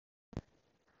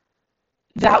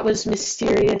That was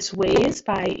Mysterious Ways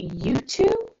by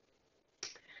U2.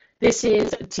 This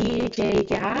is DJ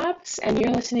Gabs, and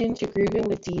you're listening to Groovin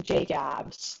with DJ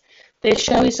Gabs. This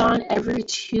show is on every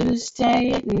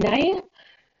Tuesday night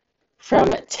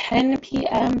from 10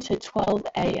 p.m. to 12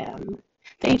 a.m.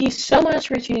 Thank you so much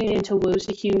for tuning in to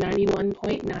WOZQ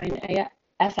 91.9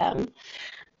 FM.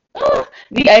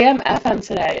 The AM FM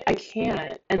today, I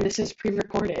can't, and this is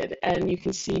pre-recorded, and you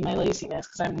can see my laziness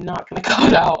because I'm not going to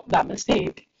cut out that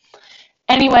mistake.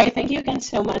 Anyway, thank you again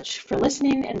so much for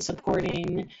listening and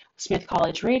supporting Smith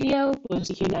College Radio,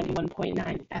 WOZQ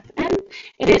 91.9 FM.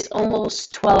 It is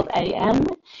almost 12 a.m.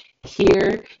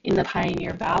 here in the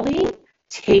Pioneer Valley.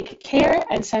 Take care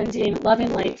and send in love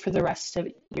and light for the rest of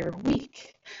your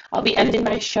week. I'll be ending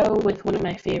my show with one of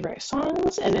my favorite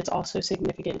songs, and it's also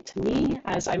significant to me.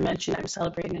 As I mentioned, I'm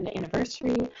celebrating an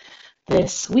anniversary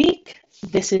this week.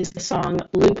 This is the song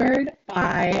Bluebird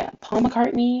by Paul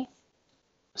McCartney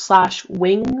 /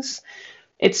 Wings.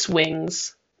 It's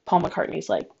Wings. Paul McCartney's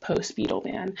like post-Beatle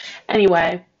man.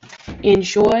 Anyway,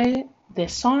 enjoy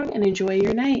this song and enjoy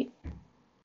your night.